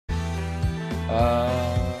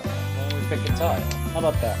When we pick a tile. How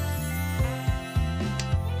about that one?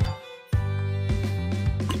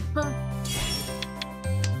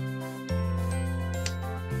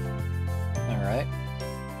 Alright.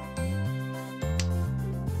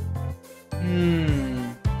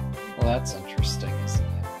 Well, that's interesting, isn't it?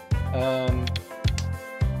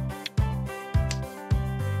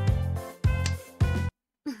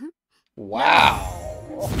 Wow!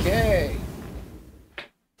 Okay!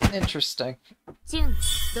 Interesting.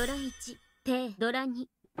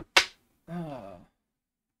 Oh.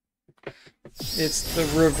 It's the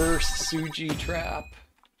reverse Suji trap.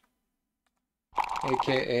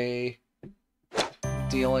 AKA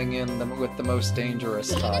dealing in them with the most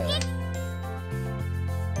dangerous tile.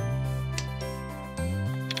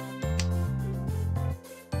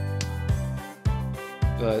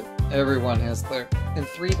 But everyone has their... In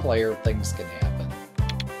 3-player, things can happen.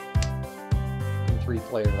 In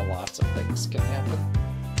 3-player, lots of things can happen.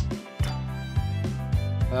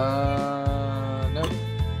 Nope.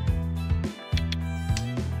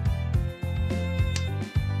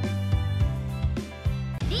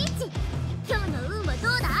 Riichi,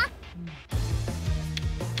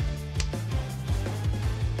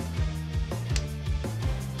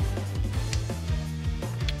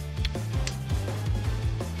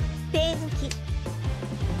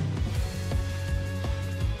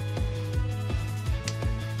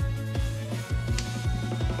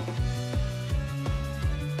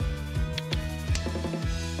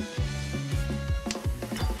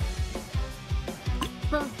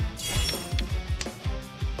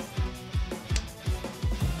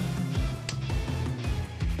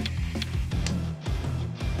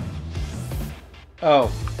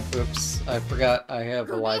 Oh, oops. I forgot I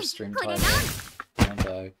have a live stream timer.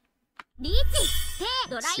 And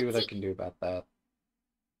let's see what I can do about that.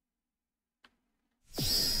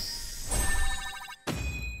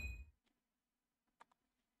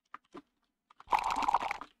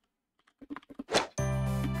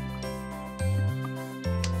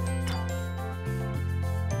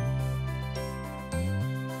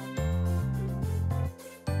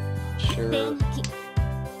 Sure.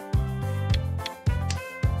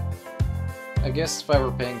 I guess if I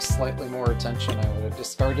were paying slightly more attention, I would have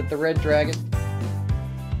discarded the red dragon.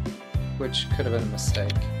 Which could have been a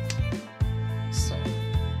mistake. So.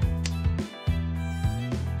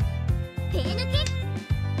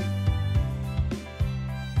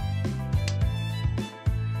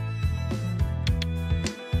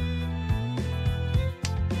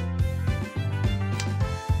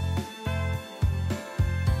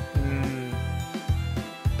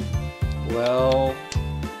 Well,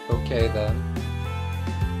 okay then.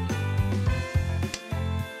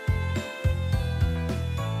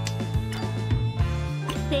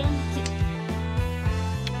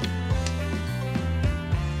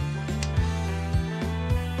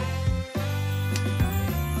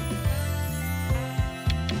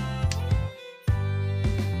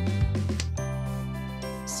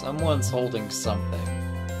 Someone's holding something.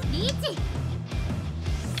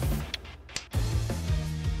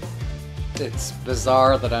 It's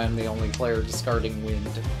bizarre that I'm the only player discarding wind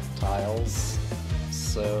tiles,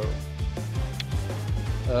 so...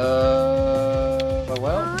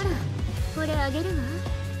 well...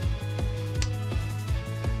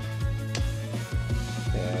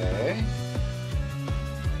 Okay...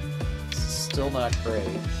 Still not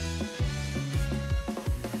great.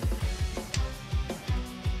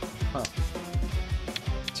 Huh.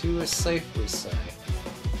 2 is safe, we say.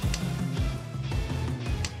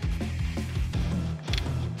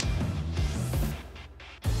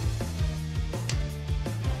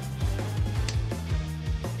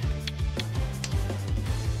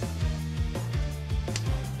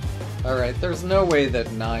 Alright, there's no way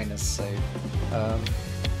that 9 is safe.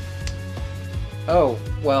 Oh,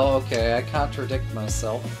 well, okay, I contradict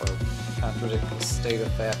myself, or contradict the state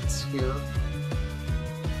of facts here.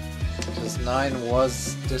 Because 9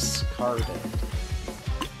 was discarded.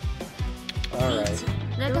 Alright.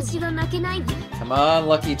 Come on,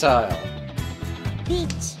 lucky tile.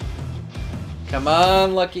 Come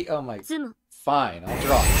on, lucky... Oh my... Fine, I'll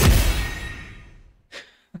draw.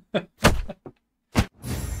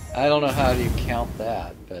 I don't know how you count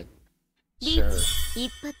that, but sure.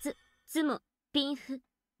 If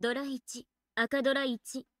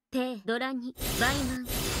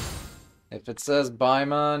it says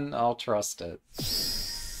Baimon, I'll trust it.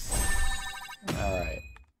 Alright.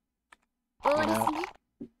 You know,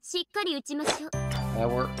 that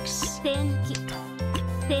works.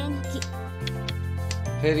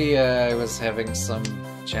 Pity I was having some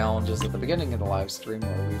challenges at the beginning of the live stream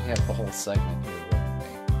where we'd have the whole segment here, wouldn't we?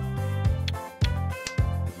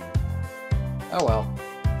 Oh well.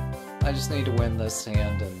 I just need to win this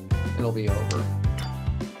hand and it'll be over.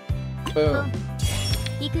 Boom.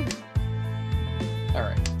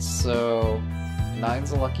 Alright, so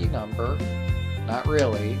 9's a lucky number. Not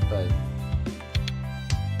really, but...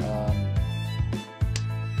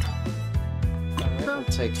 Alright, we'll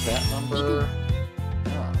take that number.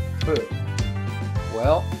 Ah, boom.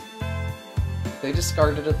 Well, they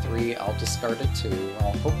discarded a 3, I'll discard a 2.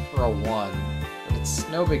 I'll hope for a 1, but it's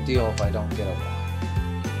no big deal if I don't get a 1.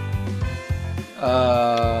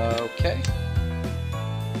 Okay.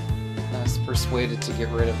 I was persuaded to get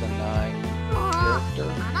rid of the 9 character.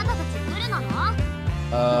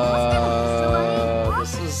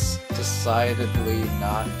 This is decidedly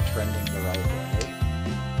not trending the right way.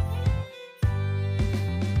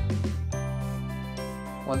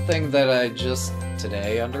 One thing that I just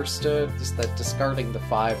today understood is that discarding the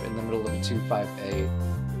 5 in the middle of a 2-5-8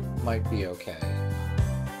 might be okay.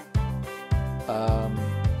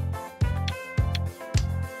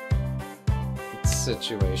 It's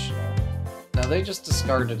situational. Now they just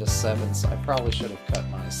discarded a 7, so I probably should have cut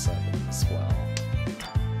my 7 as well.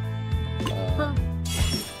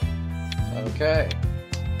 Okay.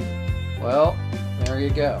 Well, there you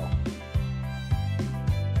go.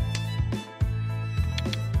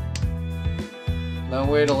 No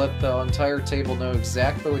way to let the entire table know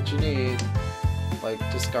exactly what you need, like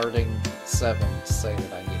discarding 7 to say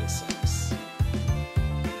that I need a 6.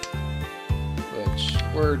 Which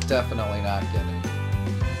we're definitely not getting.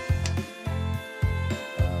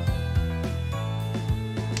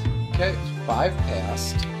 Okay, 5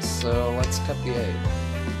 passed, so let's cut the 8.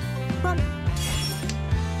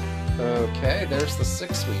 Okay, there's the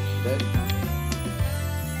 6 we needed.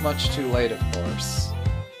 Much too late, of course.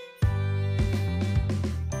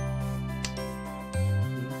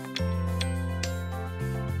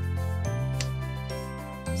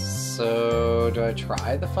 So, do I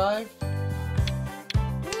try the 5?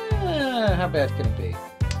 How bad can it be?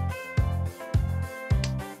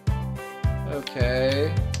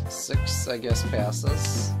 Okay, 6, I guess,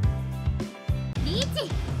 passes.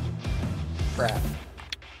 Crap.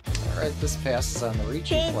 Alright, this passes on the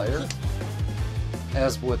Riichi player.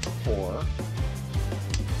 As with the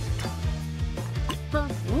 4.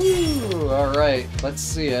 Woo! Alright, let's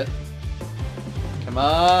see it. Come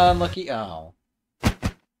on, lucky owl.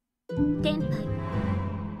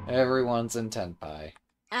 Everyone's in Tenpai.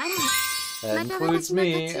 That includes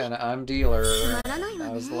me, and I'm dealer. I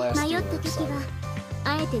was the last dealer, so...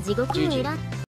 GG.